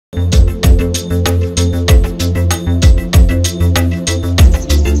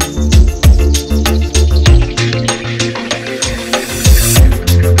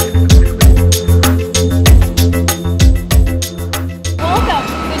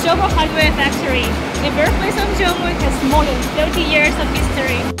JOMOO hardware factory. The birthplace of JOMOO has more than 30 years of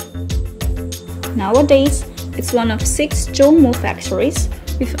history. Nowadays, it's one of 6 JOMOO factories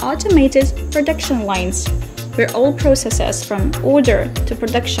with automated production lines, where all processes from order to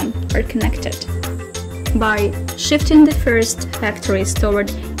production are connected. By shifting the first factories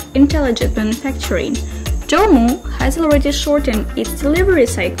toward intelligent manufacturing, JOMOO has already shortened its delivery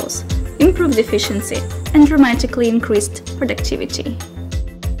cycles, improved efficiency, and dramatically increased productivity.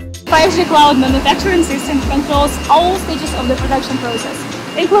 5G cloud manufacturing system controls all stages of the production process,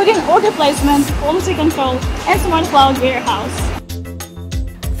 including order placement, quality control, and smart cloud warehouse.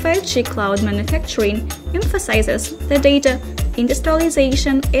 5G cloud manufacturing emphasizes the data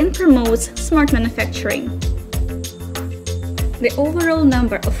industrialization and promotes smart manufacturing. The overall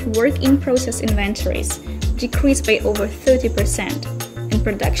number of work-in-process inventories decreased by over 30%, and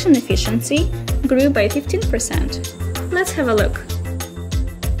production efficiency grew by 15%. Let's have a look.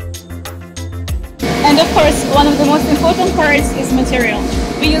 And of course, one of the most important parts is material.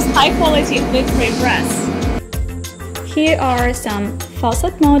 We use high-quality lead-free brass. Here are some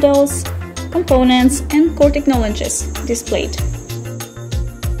faucet models, components, and core technologies displayed.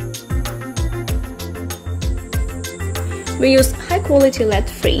 We use high-quality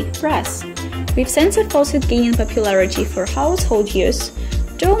lead-free brass. With sensor faucet gaining popularity for household use,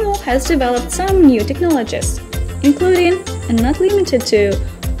 JOMOO has developed some new technologies, including, and not limited to,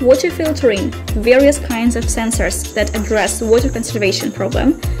 water filtering, various kinds of sensors that address water conservation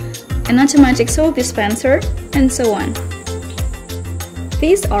problem, an automatic soap dispenser, and so on.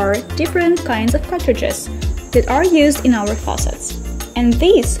 These are different kinds of cartridges that are used in our faucets, and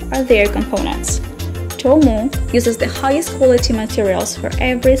these are their components. JOMOO uses the highest quality materials for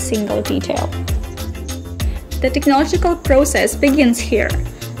every single detail. The technological process begins here.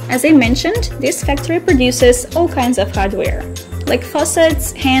 As I mentioned, this factory produces all kinds of hardware, like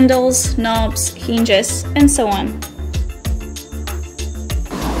faucets, handles, knobs, hinges, and so on.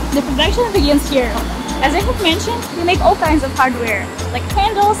 The production begins here. As I have mentioned, we make all kinds of hardware, like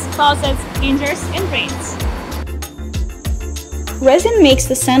handles, faucets, hinges, and brains. Resin makes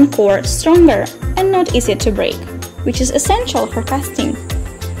the sand core stronger and not easy to break, which is essential for casting.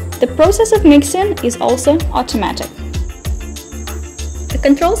 The process of mixing is also automatic. The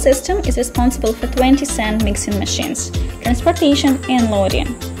control system is responsible for 20 sand mixing machines, transportation, and loading,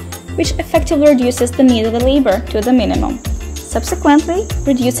 which effectively reduces the need of the labor to the minimum, subsequently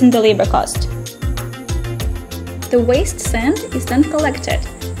reducing the labor cost. The waste sand is then collected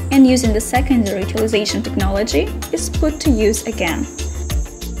and, using the secondary utilization technology, is put to use again.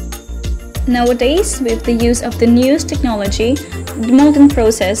 Nowadays, with the use of the newest technology, the molding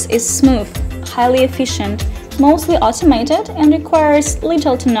process is smooth, highly efficient, mostly automated, and requires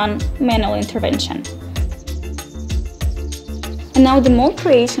little to none manual intervention. And now the mold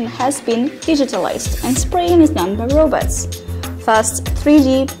creation has been digitalized and spraying is done by robots. Fast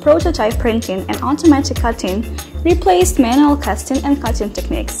 3D prototype printing and automatic cutting replaced manual casting and cutting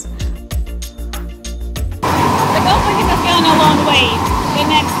techniques. The company has gone a long way. The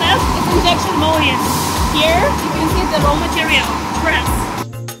next step is injection molding. Here you can see the raw material, brass.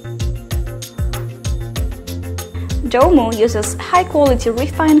 JOMOO uses high-quality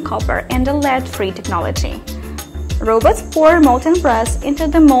refined copper and a lead-free technology. Robots pour molten brass into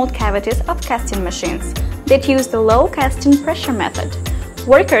the mold cavities of casting machines that use the low casting pressure method.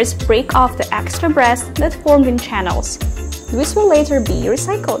 Workers break off the extra brass that formed in channels. This will later be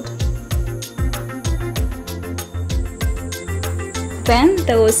recycled. Then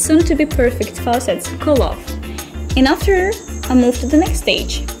those soon-to-be perfect faucets cool off, and after I move to the next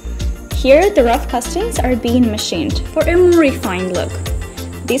stage. Here the rough castings are being machined for a more refined look.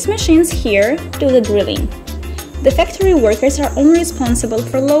 These machines here do the drilling. The factory workers are only responsible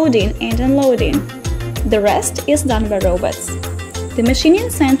for loading and unloading. The rest is done by robots. The machining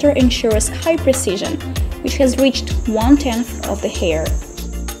center ensures high precision, which has reached 1/10 of the hair.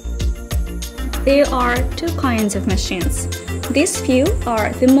 There are 2 kinds of machines. These few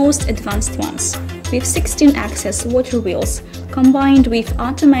are the most advanced ones, with 16-axis water wheels combined with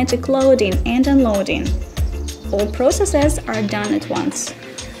automatic loading and unloading. All processes are done at once: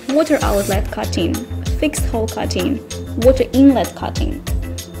 water outlet cutting, fixed hole cutting, water inlet cutting.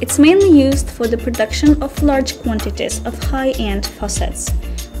 It's mainly used for the production of large quantities of high-end faucets.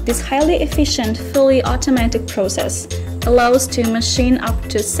 This highly efficient, fully automatic process allows to machine up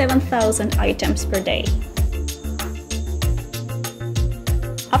to 7,000 items per day.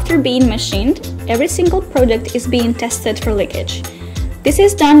 After being machined, every single product is being tested for leakage. This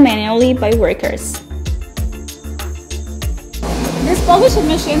is done manually by workers. These polishing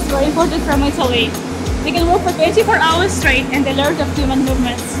machines were imported from Italy. They can work for 24 hours straight and alert of human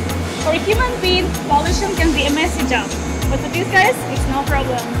movements. For a human being, polishing can be a messy job, but for these guys, it's no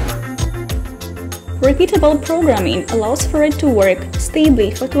problem. Repeatable programming allows for it to work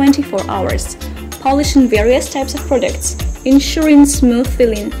stably for 24 hours, polishing various types of products, ensuring smooth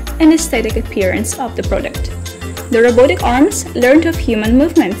feeling and aesthetic appearance of the product. The robotic arms learned of human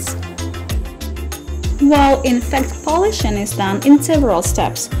movements. While in fact polishing is done in several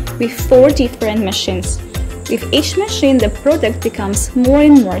steps with 4 different machines. With each machine, the product becomes more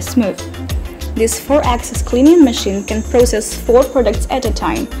and more smooth. This 4-axis cleaning machine can process 4 products at a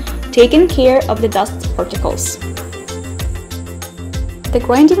time, taking care of the dust particles. The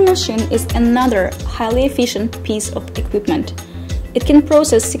grinding machine is another highly efficient piece of equipment. It can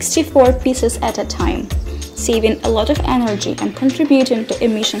process 64 pieces at a time, saving a lot of energy and contributing to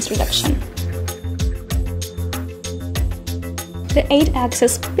emissions reduction. The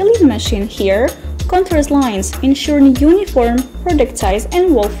 8-axis peeling machine here contours lines, ensuring uniform product size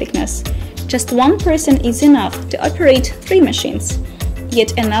and wall thickness. Just one person is enough to operate 3 machines.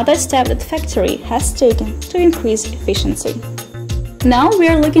 Yet another step that factory has taken to increase efficiency. Now we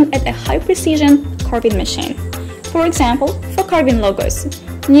are looking at a high-precision carving machine. For example, for carving logos,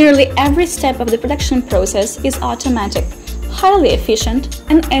 nearly every step of the production process is automatic, highly efficient,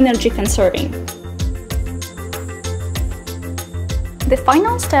 and energy-conserving. The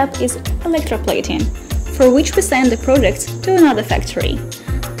final step is electroplating, for which we send the products to another factory.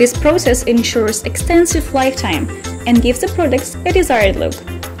 This process ensures extensive lifetime and gives the products a desired look,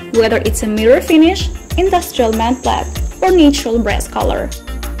 whether it's a mirror finish, industrial matte black, or natural brass color.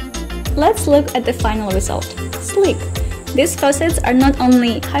 Let's look at the final result. Sleek! These faucets are not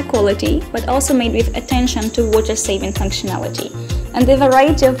only high quality, but also made with attention to water-saving functionality, and the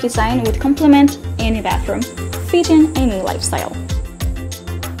variety of design would complement any bathroom, fitting any lifestyle.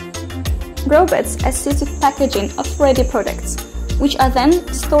 Robots assisted packaging of ready products, which are then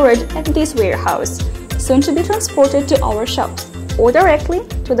stored at this warehouse, soon to be transported to our shops or directly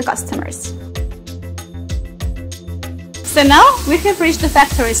to the customers. So now we have reached the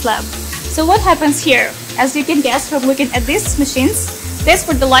factory's lab. So what happens here? As you can guess from looking at these machines, tests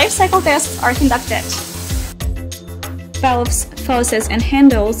for the life cycle tests are conducted. Valves, faucets and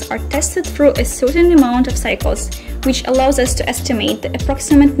handles are tested through a certain amount of cycles, which allows us to estimate the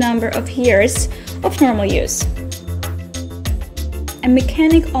approximate number of years of normal use. A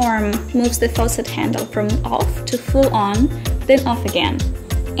mechanic arm moves the faucet handle from off to full on, then off again.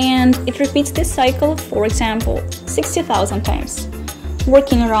 And it repeats this cycle, for example, 60,000 times.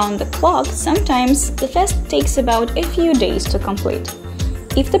 Working around the clock, sometimes the test takes about a few days to complete.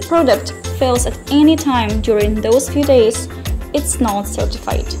 If the product fails at any time during those few days, it's not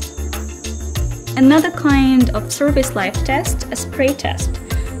certified. Another kind of service life test, a spray test,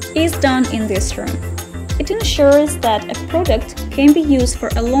 is done in this room. It ensures that a product can be used for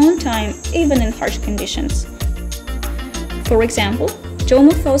a long time even in harsh conditions. For example,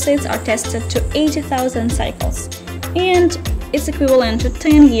 JOMOO faucets are tested to 80,000 cycles, and it's equivalent to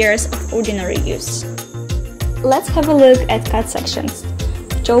 10 years of ordinary use. Let's have a look at cut sections.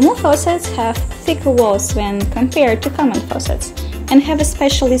 JOMOO faucets have thicker walls when compared to common faucets and have a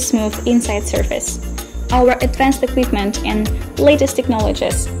specially smooth inside surface. Our advanced equipment and latest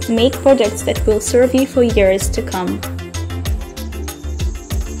technologies make products that will serve you for years to come.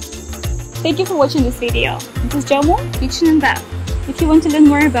 Thank you for watching this video. This is JOMOO, Kitchen and Bath. If you want to learn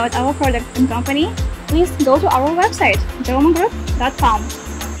more about our product and company, please go to our website, jomoogroup.com.